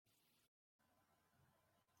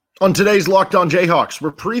On today's Locked On Jayhawks,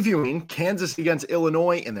 we're previewing Kansas against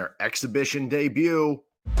Illinois in their exhibition debut.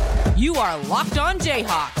 You are Locked On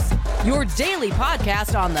Jayhawks, your daily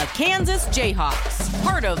podcast on the Kansas Jayhawks,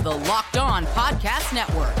 part of the Locked On Podcast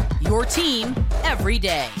Network, your team every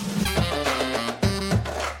day.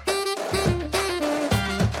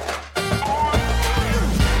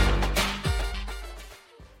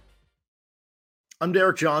 I'm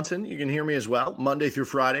Derek Johnson. You can hear me as well, Monday through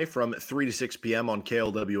Friday from 3 to 6 p.m. on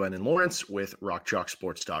KLWN in Lawrence with Rock Chalk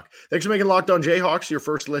Sports Talk. Thanks for making Locked On Jayhawks your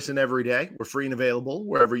first listen every day. We're free and available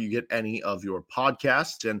wherever you get any of your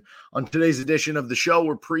podcasts. And on today's edition of the show,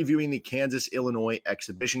 we're previewing the Kansas-Illinois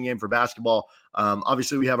exhibition game for basketball.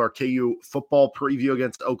 Obviously, we have our KU football preview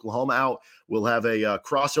against Oklahoma out. We'll have a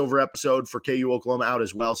crossover episode for KU Oklahoma out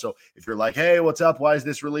as well. So if you're like, hey, what's up? Why is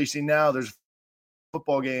this releasing now? There's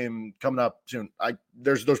football game coming up soon.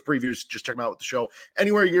 There's those previews. Just check them out with the show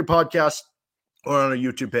anywhere you get your podcast or on our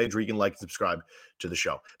YouTube page where you can like and subscribe to the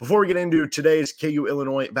show. Before we get into today's KU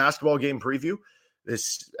Illinois basketball game preview,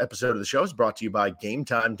 this episode of the show is brought to you by Game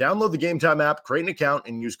Time. Download the Game Time app, create an account,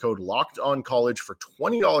 and use code LOCKEDONCollege for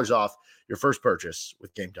 $20 off your first purchase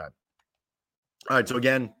with Game Time. All right, so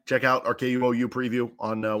again, check out our KUOU preview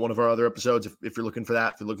on one of our other episodes if you're looking for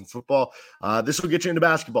that, if you're looking for football. This will get you into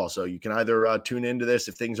basketball, so you can either tune into this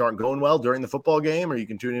if things aren't going well during the football game, or you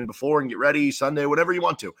can tune in before and get ready Sunday, whatever you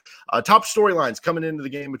want to. Top storylines coming into the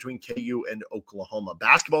game between KU and Oklahoma.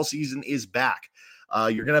 Basketball season is back.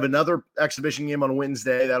 You're going to have another exhibition game on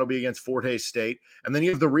Wednesday. That'll be against Fort Hays State. And then you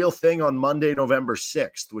have the real thing on Monday, November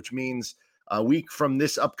 6th, which means a week from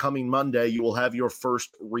this upcoming Monday, you will have your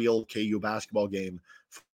first real KU basketball game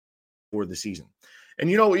for the season.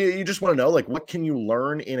 And, you just want to know, what can you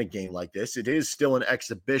learn in a game like this? It is still an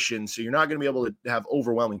exhibition, so you're not going to be able to have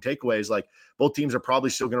overwhelming takeaways. Both teams are probably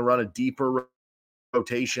still going to run a deeper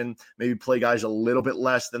rotation, maybe play guys a little bit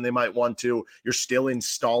less than they might want to. You're still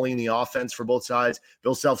installing the offense for both sides.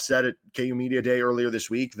 Bill Self said at KU Media Day earlier this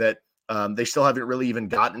week that they still haven't really even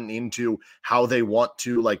gotten into how they want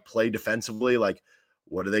to play defensively.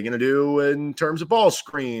 What are they going to do in terms of ball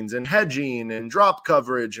screens and hedging and drop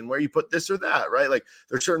coverage and where you put this or that, right?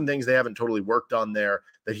 There's certain things they haven't totally worked on there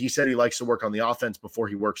that he said he likes to work on the offense before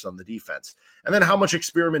he works on the defense. And then how much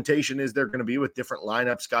experimentation is there going to be with different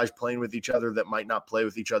lineups, guys playing with each other that might not play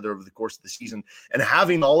with each other over the course of the season, and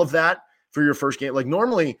having all of that for your first game.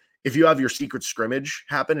 Normally, if you have your secret scrimmage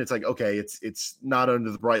happen, it's okay, it's not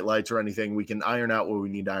under the bright lights or anything. We can iron out what we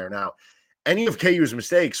need to iron out. Any of KU's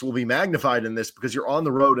mistakes will be magnified in this because you're on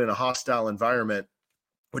the road in a hostile environment,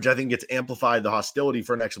 which I think gets amplified the hostility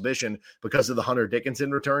for an exhibition because of the Hunter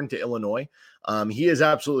Dickinson return to Illinois. He is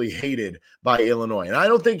absolutely hated by Illinois, and I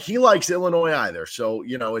don't think he likes Illinois either. So,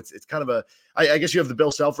 it's kind of I guess you have the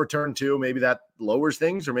Bill Self return too. Maybe that lowers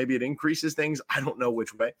things or maybe it increases things. I don't know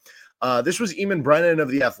which way. This was Eamon Brennan of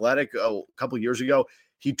The Athletic a couple years ago.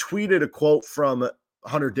 He tweeted a quote from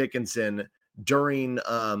Hunter Dickinson during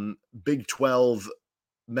Big 12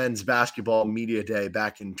 men's basketball media day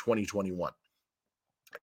back in 2021.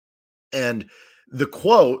 And the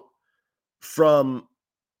quote from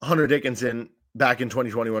Hunter Dickinson back in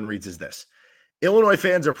 2021 reads as this: Illinois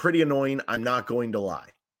fans are pretty annoying. I'm not going to lie.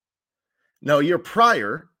 Now, a year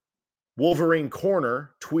prior, Wolverine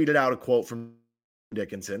Corner tweeted out a quote from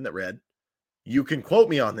Dickinson that read, "You can quote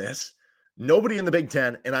me on this. Nobody in the Big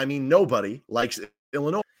Ten, and I mean nobody, likes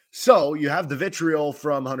Illinois." So you have the vitriol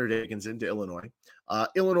from Hunter Dickinson to Illinois.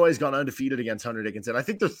 Illinois has gone undefeated against Hunter Dickinson. I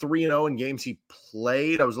think they're 3-0 in games he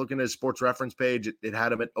played. I was looking at his sports reference page. It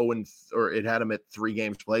had him at 3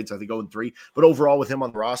 games played, so I think 0-3. But overall, with him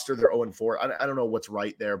on the roster, they're 0-4. I don't know what's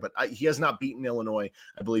right there, but he has not beaten Illinois,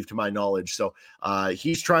 I believe, to my knowledge. So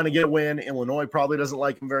he's trying to get a win. Illinois probably doesn't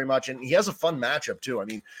like him very much, and he has a fun matchup too. I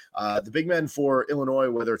mean, the big men for Illinois,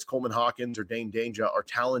 whether it's Coleman Hawkins or Dane Danger, are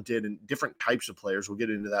talented and different types of players. We'll get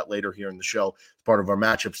into that later here in the show. It's part of our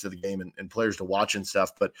matchups to the game and players to watch and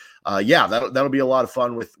stuff. But that'll be a lot of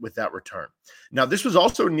fun with that return. Now, this was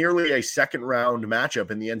also nearly a second round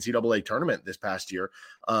matchup in the NCAA tournament this past year.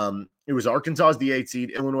 It was Arkansas the 8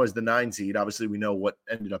 seed, Illinois the 9 seed. Obviously, we know what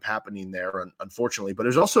ended up happening there, unfortunately. But it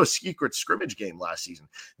was also a secret scrimmage game last season.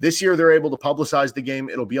 This year, they're able to publicize the game.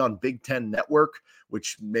 It'll be on Big Ten Network,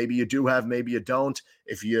 which maybe you do have, maybe you don't.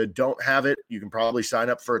 If you don't have it, you can probably sign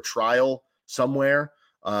up for a trial somewhere.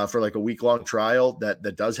 For a week-long trial that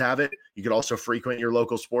does have it. You could also frequent your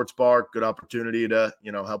local sports bar. Good opportunity to,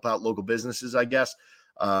 help out local businesses, I guess.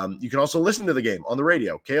 You can also listen to the game on the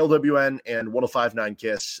radio. KLWN and 105.9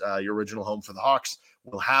 KISS, your original home for the Hawks,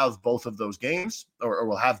 will have both of those games, or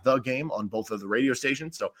will have the game on both of the radio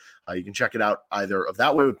stations. So you can check it out either of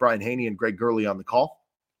that way with Brian Haney and Greg Gurley on the call.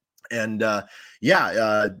 And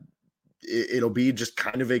it'll be just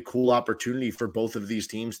kind of a cool opportunity for both of these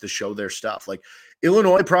teams to show their stuff. Like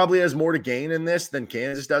Illinois probably has more to gain in this than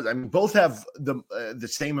Kansas does. I mean, both have the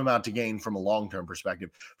same amount to gain from a long-term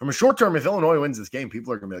perspective. From a short-term, if Illinois wins this game,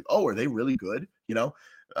 people are going to be like, oh, are they really good?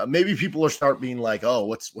 Maybe people will start being like, oh,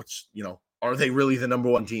 what's are they really the number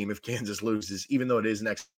one team if Kansas loses, even though it is an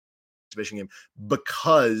exhibition game,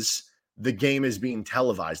 because the game is being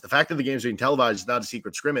televised. The fact that the game is being televised is not a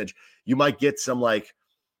secret scrimmage. You might get some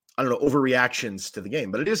overreactions to the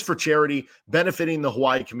game, but it is for charity, benefiting the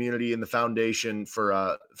Hawaii community and the foundation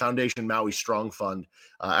for Foundation Maui Strong Fund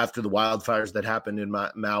after the wildfires that happened in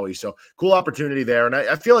Maui. So cool opportunity there. And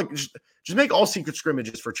I feel like just make all secret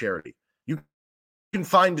scrimmages for charity. You can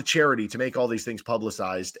find a charity to make all these things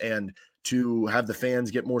publicized and to have the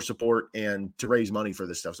fans get more support and to raise money for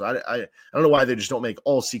this stuff. So I don't know why they just don't make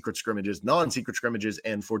all secret scrimmages, non-secret scrimmages,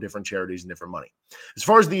 and for different charities and different money. As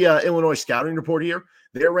far as the Illinois scouting report here,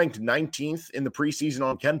 they're ranked 19th in the preseason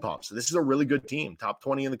on KenPom. So this is a really good team, top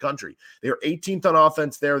 20 in the country. They are 18th on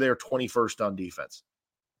offense there. They're 21st on defense.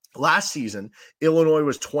 Last season, Illinois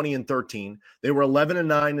was 20-13. They were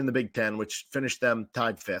 11-9 in the Big Ten, which finished them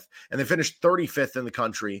tied fifth. And they finished 35th in the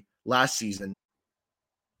country last season.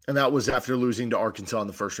 And that was after losing to Arkansas in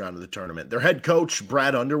the first round of the tournament. Their head coach,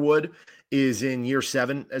 Brad Underwood, is in year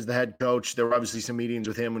 7 as the head coach. There were obviously some meetings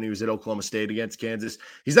with him when he was at Oklahoma State against Kansas.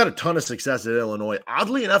 He's had a ton of success at Illinois.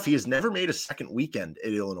 Oddly enough, he has never made a second weekend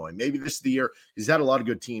at Illinois. Maybe this is the year. He's had a lot of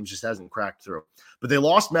good teams, just hasn't cracked through. But they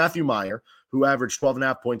lost Matthew Meyer, who averaged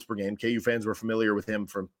 12.5 points per game. KU fans were familiar with him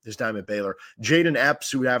from his time at Baylor. Jaden Epps,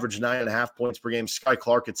 who averaged 9.5 points per game. Sky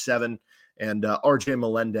Clark at 7. And RJ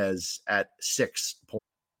Melendez at 6 points.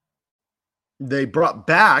 They brought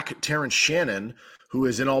back Terrence Shannon, who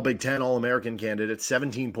is an All-Big Ten All-American candidate,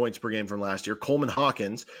 17 points per game from last year. Coleman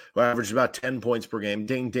Hawkins, who averaged about 10 points per game.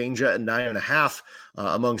 Dane Danger at 9.5,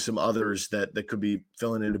 among some others that could be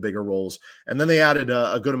filling into bigger roles. And then they added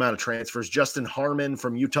a good amount of transfers. Justin Harmon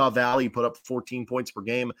from Utah Valley put up 14 points per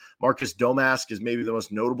game. Marcus Domask is maybe the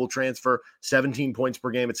most notable transfer, 17 points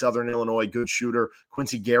per game at Southern Illinois, good shooter.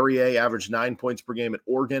 Quincy Guerrier averaged 9 points per game at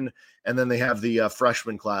Oregon. And then they have the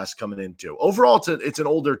freshman class coming in too. Overall, it's an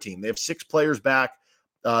older team. They have 6 players back.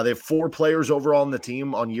 They have 4 players overall on the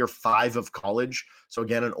team on year 5 of college. So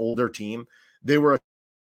again, an older team. They were a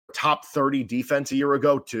top 30 defense a year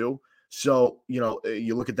ago too. So,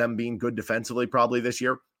 you look at them being good defensively probably this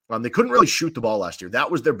year. They couldn't really shoot the ball last year.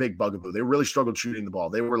 That was their big bugaboo. They really struggled shooting the ball.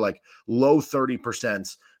 They were like low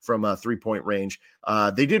 30% from a 3-point range.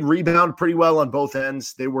 They did rebound pretty well on both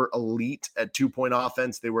ends. They were elite at 2-point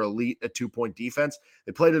offense. They were elite at 2-point defense.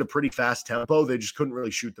 They played at a pretty fast tempo. They just couldn't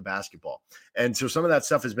really shoot the basketball. And so some of that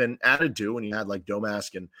stuff has been added to when you had like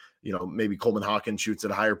Domask and, maybe Coleman Hawkins shoots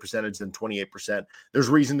at a higher percentage than 28%. There's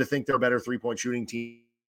reason to think they're a better 3-point shooting team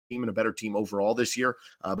and a better team overall this year.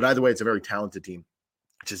 But either way, it's a very talented team,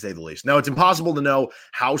 to say the least. Now, it's impossible to know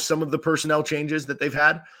how some of the personnel changes that they've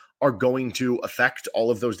had are going to affect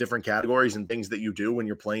all of those different categories and things that you do when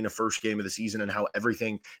you're playing a first game of the season and how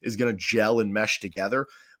everything is going to gel and mesh together.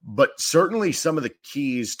 But certainly some of the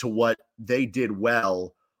keys to what they did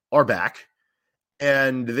well are back.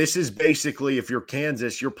 And this is basically, if you're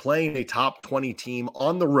Kansas, you're playing a top 20 team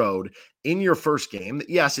on the road in your first game.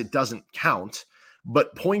 Yes, it doesn't count.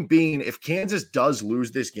 But point being, if Kansas does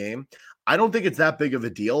lose this game, I don't think it's that big of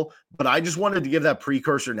a deal, but I just wanted to give that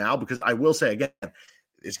precursor now because I will say, again,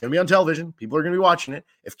 it's going to be on television. People are going to be watching it.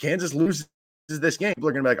 If Kansas loses this game, people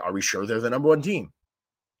are going to be like, are we sure they're the number one team?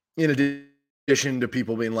 In addition to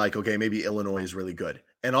people being like, okay, maybe Illinois is really good.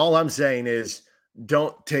 And all I'm saying is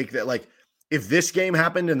don't take that. Like, if this game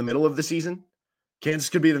happened in the middle of the season, Kansas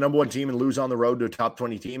could be the number one team and lose on the road to a top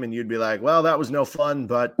 20 team. And you'd be like, well, that was no fun,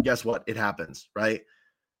 but guess what? It happens, right?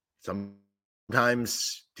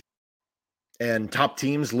 Sometimes. And top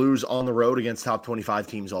teams lose on the road against top 25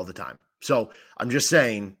 teams all the time. So I'm just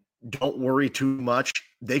saying, don't worry too much.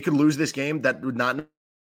 They could lose this game. That would not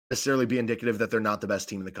necessarily be indicative that they're not the best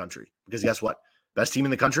team in the country. Because guess what? Best team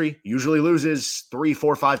in the country usually loses 3,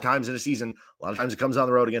 4, 5 times in a season. A lot of times it comes on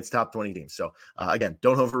the road against top 20 teams. So again,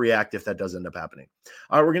 don't overreact if that does end up happening.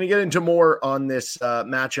 All right, we're going to get into more on this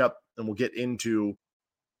matchup, and we'll get into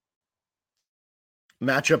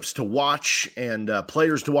matchups to watch and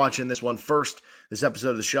players to watch in this one. First, this episode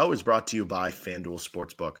of the show is brought to you by FanDuel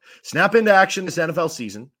Sportsbook. Snap into action this NFL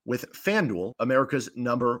season with FanDuel, America's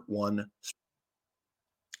 #1.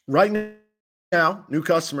 Right now, new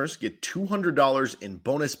customers get $200 in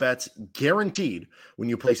bonus bets guaranteed when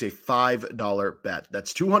you place a $5 bet.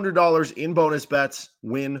 That's $200 in bonus bets,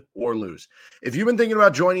 win or lose. If you've been thinking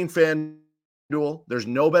about joining FanDuel FanDuel, there's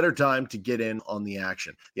no better time to get in on the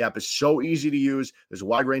action. The app is so easy to use. There's a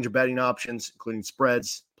wide range of betting options, including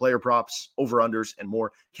spreads, player props, over-unders, and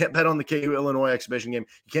more. Can't bet on the KU-Illinois exhibition game.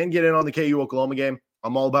 You can get in on the KU-Oklahoma game.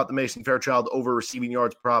 I'm all about the Mason Fairchild over receiving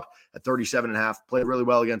yards prop at 37.5. Played really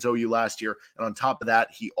well against OU last year. And on top of that,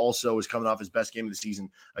 he also is coming off his best game of the season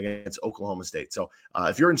against Oklahoma State. So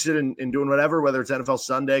if you're interested in doing whatever, whether it's NFL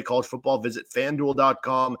Sunday, college football, visit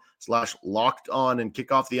FanDuel.com/lockedon and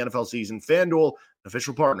kick off the NFL season. FanDuel, an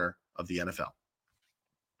official partner of the NFL.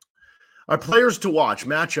 Our players to watch,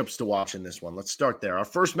 matchups to watch in this one. Let's start there. Our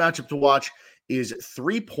first matchup to watch is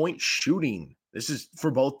three-point shooting. This is for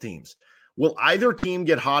both teams. Will either team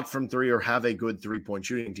get hot from three or have a good three-point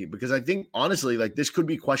shooting team? Because I think, honestly, this could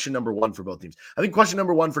be question number one for both teams. I think question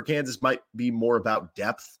number one for Kansas might be more about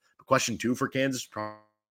depth. Question two for Kansas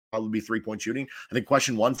probably be three-point shooting. I think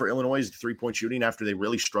question one for Illinois is the three-point shooting after they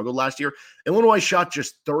really struggled last year. Illinois shot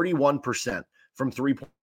just 31% from three-point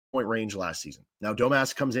range last season. Now,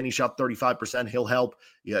 Domas comes in, he shot 35%. He'll help.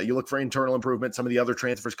 Yeah, you look for internal improvement. Some of the other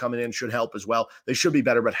transfers coming in should help as well. They should be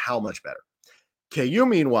better, but how much better? KU,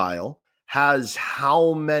 meanwhile, has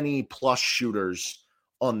how many plus shooters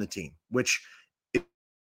on the team, which if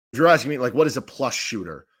you're asking me, what is a plus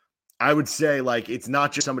shooter? I would say, it's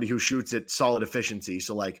not just somebody who shoots at solid efficiency.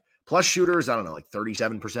 So, plus shooters, I don't know,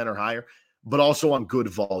 37% or higher, but also on good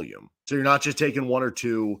volume. So you're not just taking one or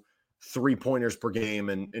two three-pointers per game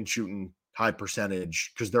and shooting high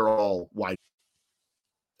percentage because they're all wide.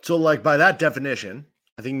 So, by that definition,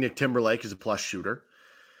 I think Nick Timberlake is a plus shooter.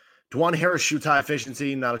 DeJuan Harris shoots high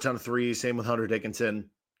efficiency, not a ton of threes. Same with Hunter Dickinson.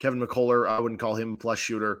 Kevin McCullough, I wouldn't call him a plus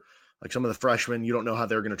shooter. Some of the freshmen, you don't know how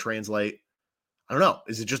they're going to translate. I don't know.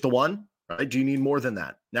 Is it just the one? Right? Do you need more than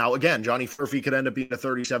that? Now, again, Johnny Furphy could end up being a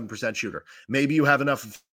 37% shooter. Maybe you have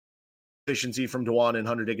enough efficiency from DeJuan and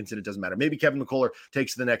Hunter Dickinson. It doesn't matter. Maybe Kevin McCullough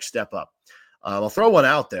takes the next step up. I'll throw one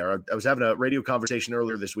out there. I was having a radio conversation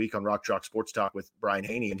earlier this week on Rock Chalk Sports Talk with Brian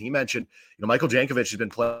Haney, and he mentioned, Michael Jankovic has been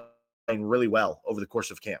playing really well over the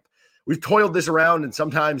course of camp. We've toiled this around, and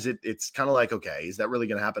sometimes it's kind of okay, is that really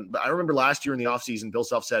going to happen? But I remember last year in the offseason, Bill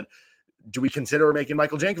Self said, do we consider making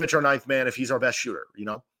Michael Jankovic our ninth man if he's our best shooter,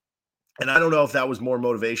 And I don't know if that was more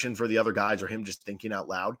motivation for the other guys or him just thinking out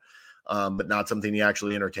loud, but not something he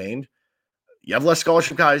actually entertained. You have less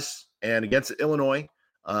scholarship guys, and against Illinois,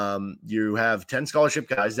 you have 10 scholarship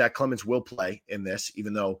guys. Zach Clements will play in this,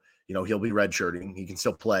 even though, he'll be redshirting. He can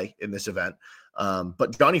still play in this event.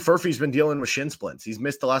 But Johnny Furphy's been dealing with shin splints. He's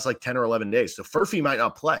missed the last 10 or 11 days. So Furphy might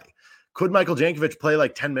not play. Could Michael Jankovic play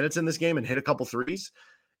 10 minutes in this game and hit a couple threes?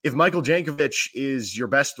 If Michael Jankovic is your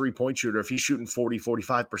best three-point shooter, if he's shooting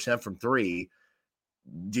 45% from three,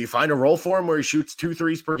 do you find a role for him where he shoots 2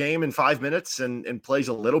 threes per game in 5 minutes and plays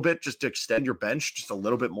a little bit just to extend your bench just a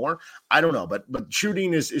little bit more? I don't know, but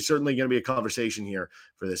shooting is certainly going to be a conversation here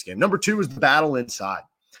for this game. Number two is the battle inside.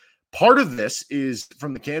 Part of this is,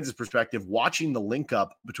 from the Kansas perspective, watching the link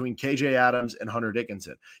up between KJ Adams and Hunter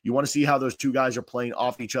Dickinson. You want to see how those two guys are playing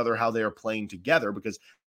off each other, how they are playing together, because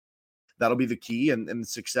that'll be the key and the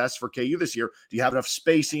success for KU this year. Do you have enough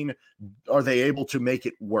spacing? Are they able to make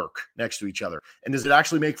it work next to each other? And does it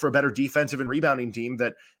actually make for a better defensive and rebounding team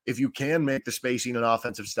that if you can make the spacing and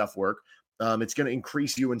offensive stuff work, it's going to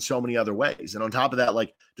increase you in so many other ways. And on top of that,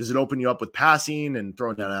 does it open you up with passing and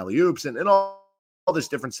throwing down alley-oops and all this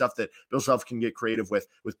different stuff that Bill Self can get creative with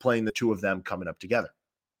playing the two of them coming up together.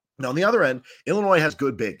 Now, on the other end, Illinois has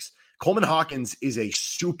good bigs. Coleman Hawkins is a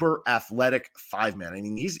super athletic five-man. I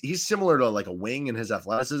mean, he's similar to a wing in his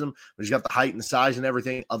athleticism, but he's got the height and the size and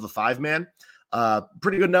everything of a five-man.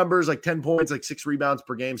 Pretty good numbers, 10 points, 6 rebounds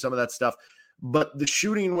per game, some of that stuff. But the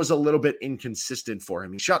shooting was a little bit inconsistent for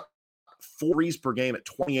him. He shot 4 threes per game at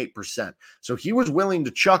 28%. So he was willing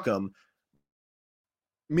to chuck them.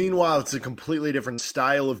 Meanwhile, it's a completely different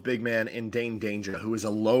style of big man in Dane Danger, who is a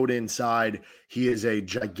load inside. He is a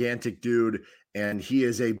gigantic dude, and he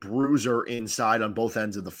is a bruiser inside on both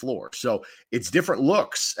ends of the floor. So it's different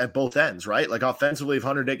looks at both ends, right? Offensively, if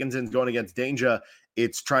Hunter Dickinson's going against Danger,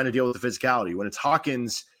 it's trying to deal with the physicality. When it's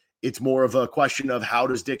Hawkins, it's more of a question of how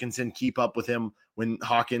does Dickinson keep up with him when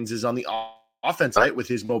Hawkins is on the offense, right, with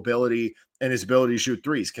his mobility and his ability to shoot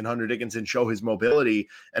threes. Can Hunter Dickinson show his mobility,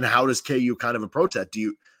 and how does KU kind of approach that?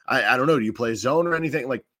 I don't know, do you play zone or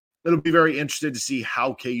anything? It'll be very interested to see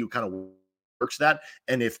how KU kind of works that,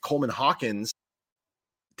 and if Coleman Hawkins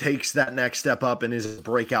takes that next step up and is a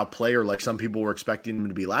breakout player like some people were expecting him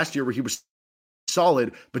to be last year, where he was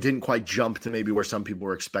solid, but didn't quite jump to maybe where some people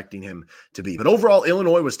were expecting him to be. But overall,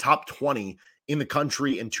 Illinois was top 20 in the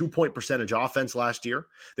country in 2-point percentage offense last year.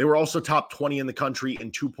 They were also top 20 in the country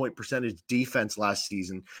in 2-point percentage defense last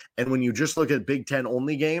season. And when you just look at Big Ten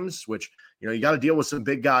only games, which, you got to deal with some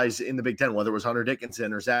big guys in the Big Ten, whether it was Hunter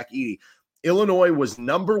Dickinson or Zach Edey, Illinois was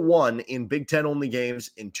number one in Big Ten only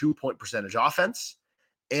games in 2-point percentage offense,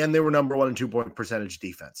 and they were number one in 2-point percentage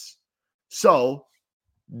defense. So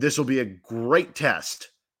this will be a great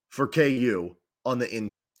test for KU on the in.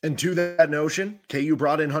 And to that notion, KU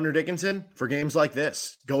brought in Hunter Dickinson for games like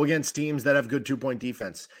this. Go against teams that have good 2-point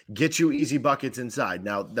defense. Get you easy buckets inside.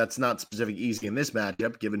 Now, that's not specific easy in this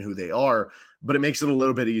matchup, given who they are, but it makes it a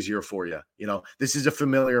little bit easier for you. This is a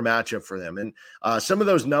familiar matchup for them. And some of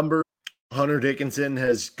those numbers Hunter Dickinson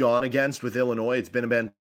has gone against with Illinois, it's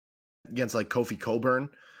been against like Kofi Coburn.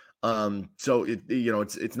 So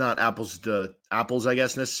it's not apples to apples, I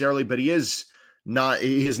guess, necessarily, but he has not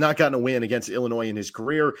gotten a win against Illinois in his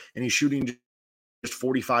career, and he's shooting just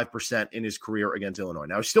 45% in his career against Illinois.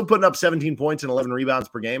 Now, he's still putting up 17 points and 11 rebounds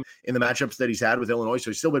per game in the matchups that he's had with Illinois,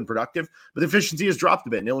 so he's still been productive, but the efficiency has dropped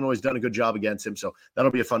a bit, and Illinois has done a good job against him, so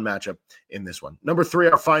that'll be a fun matchup in this one. Number 3,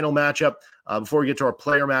 our final matchup, before we get to our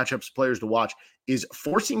player matchups, players to watch, is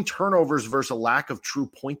forcing turnovers versus a lack of true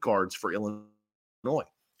point guards for Illinois.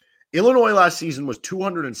 Illinois last season was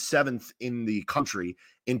 207th in the country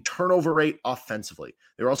in turnover rate offensively.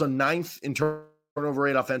 They were also 9th in turnover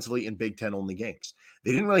rate offensively in Big Ten only games.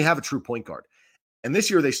 They didn't really have a true point guard. And this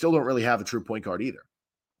year, they still don't really have a true point guard either.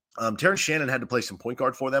 Terrence Shannon had to play some point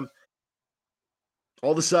guard for them.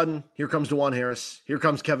 All of a sudden, here comes DeJuan Harris. Here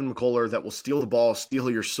comes Kevin McCullough that will steal the ball, steal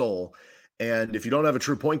your soul. And if you don't have a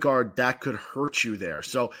true point guard, that could hurt you there.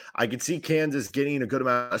 So I could see Kansas getting a good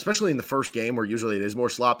amount, especially in the first game where usually it is more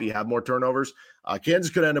sloppy, have more turnovers.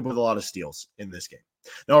 Kansas could end up with a lot of steals in this game.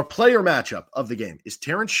 Now, our player matchup of the game is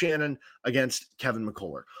Terrence Shannon against Kevin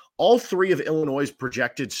McCullough. All three of Illinois'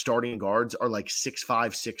 projected starting guards are like 6'5",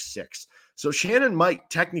 6'6". So Shannon might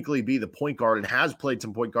technically be the point guard and has played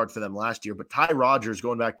some point guard for them last year. But Ty Rodgers,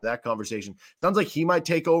 going back to that conversation, sounds like he might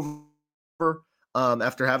take over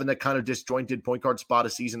after having that kind of disjointed point guard spot a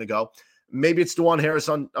season ago. Maybe it's DeJuan Harris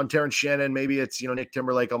on Terrence Shannon. Maybe it's, Nick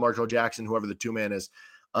Timberlake on Marshall Jackson, whoever the two-man is.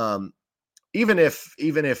 Even if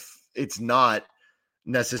it's not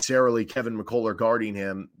necessarily Kevin McCullough guarding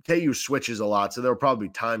him, KU switches a lot, so there will probably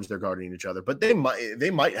be times they're guarding each other. But they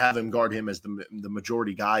might have him guard him as the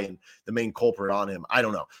majority guy and the main culprit on him. I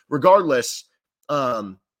don't know. Regardless,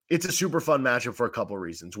 it's a super fun matchup for a couple of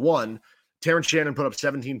reasons. One, Terrence Shannon put up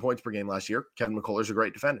 17 points per game last year. Kevin McCullough's a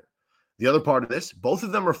great defender. The other part of this, both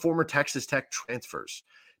of them are former Texas Tech transfers.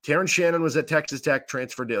 Terrence Shannon was at Texas Tech,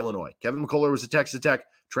 transferred to Illinois. Kevin McCullough was at Texas Tech,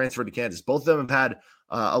 transferred to Kansas. Both of them have had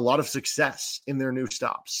a lot of success in their new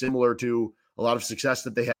stops, similar to a lot of success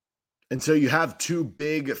that they had. And so you have two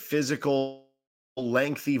big, physical,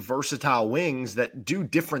 lengthy, versatile wings that do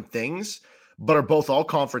different things, but are both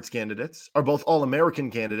all-conference candidates, are both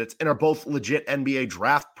all-American candidates, and are both legit NBA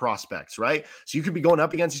draft prospects, right? So you could be going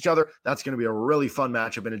up against each other. That's going to be a really fun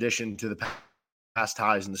matchup in addition to the past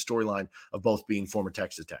ties and the storyline of both being former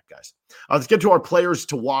Texas Tech guys. Let's get to our players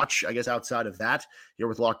to watch, I guess, outside of that, here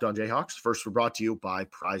with Locked On Jayhawks. First, we're brought to you by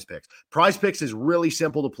Prize Picks. Prize Picks is really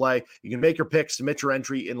simple to play. You can make your picks, submit your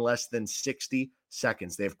entry in less than 60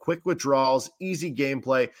 seconds. They have quick withdrawals, easy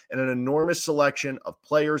gameplay, and an enormous selection of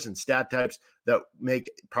players and stat types that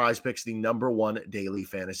make Prize Picks the #1 daily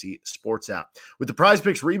fantasy sports app. With the Prize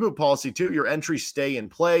Picks reboot policy, too, your entries stay in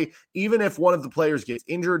play, even if one of the players gets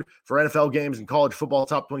injured for NFL games and college football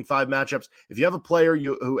top 25 matchups. If you have a player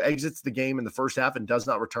who exits the game in the first half and does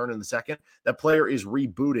not return in the second, that player is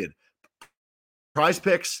rebooted. Prize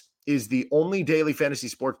Picks is the only daily fantasy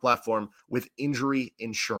sports platform with injury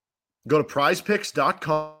insurance. Go to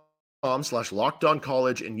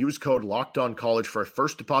prizepicks.com/lockedoncollege and use code LOCKEDONCollege for a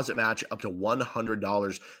first deposit match up to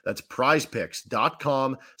 $100. That's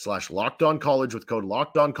prizepicks.com/lockedoncollege with code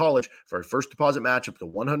LOCKEDONCollege for a first deposit match up to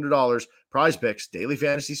 $100. Prize Picks, daily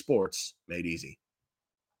fantasy sports made easy.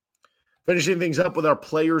 Finishing things up with our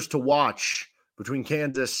players to watch between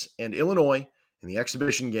Kansas and Illinois in the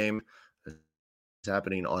exhibition game that's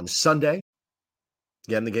happening on Sunday.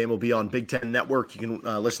 Again, the game will be on Big Ten Network. You can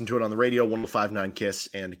listen to it on the radio, 105.9 KISS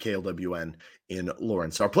and KLWN in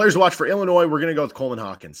Lawrence. Our players to watch for Illinois, we're going to go with Coleman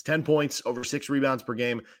Hawkins. 10 points, over 6 rebounds per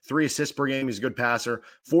game, 3 assists per game. He's a good passer.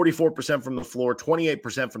 44% from the floor,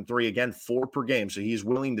 28% from 3. Again, 4 per game, so he's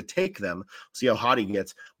willing to take them. See how hot he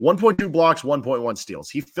gets. 1.2 blocks, 1.1 steals.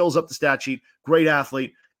 He fills up the stat sheet. Great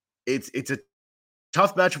athlete. It's a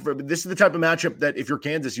tough matchup. This is the type of matchup that if you're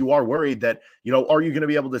Kansas, you are worried that, are you going to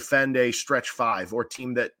be able to defend a stretch five or a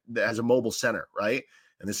team that has a mobile center, right?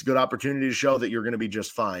 And this is a good opportunity to show that you're going to be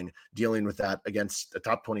just fine dealing with that against a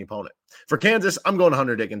top 20 opponent. For Kansas, I'm going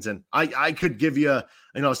Hunter Dickinson. I could give you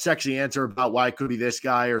a sexy answer about why it could be this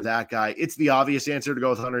guy or that guy. It's the obvious answer to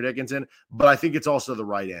go with Hunter Dickinson, but I think it's also the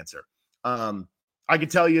right answer. I can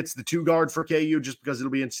tell you it's the 2 guard for KU just because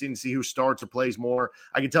it'll be interesting to see who starts or plays more.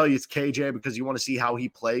 I can tell you it's KJ because you want to see how he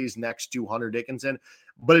plays next to Hunter Dickinson.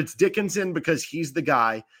 But it's Dickinson because he's the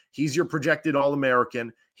guy. He's your projected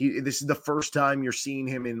All-American. This is the first time you're seeing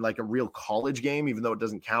him in like a real college game, even though it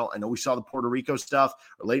doesn't count. I know we saw the Puerto Rico stuff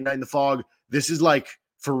or Late Night in the Fog. This is like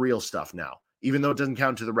for real stuff now. Even though it doesn't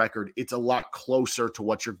count to the record, it's a lot closer to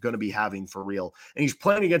what you're going to be having for real. And he's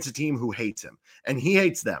playing against a team who hates him, and he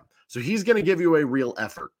hates them. So he's going to give you a real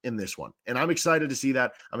effort in this one. And I'm excited to see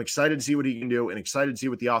that. I'm excited to see what he can do and excited to see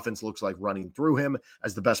what the offense looks like running through him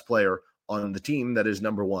as the best player on the team that is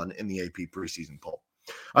number 1 in the AP preseason poll.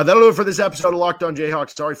 That'll do it for this episode of Locked On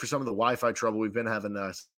Jayhawks. Sorry for some of the Wi-Fi trouble. We've been having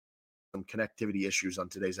some connectivity issues on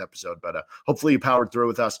today's episode, but hopefully you powered through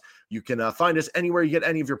with us. You can find us anywhere you get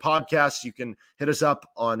any of your podcasts. You can hit us up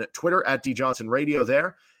on Twitter at DJohnsonRadio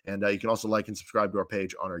there, and you can also like and subscribe to our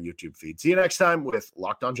page on our YouTube feed. See you next time with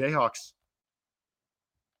Locked On Jayhawks.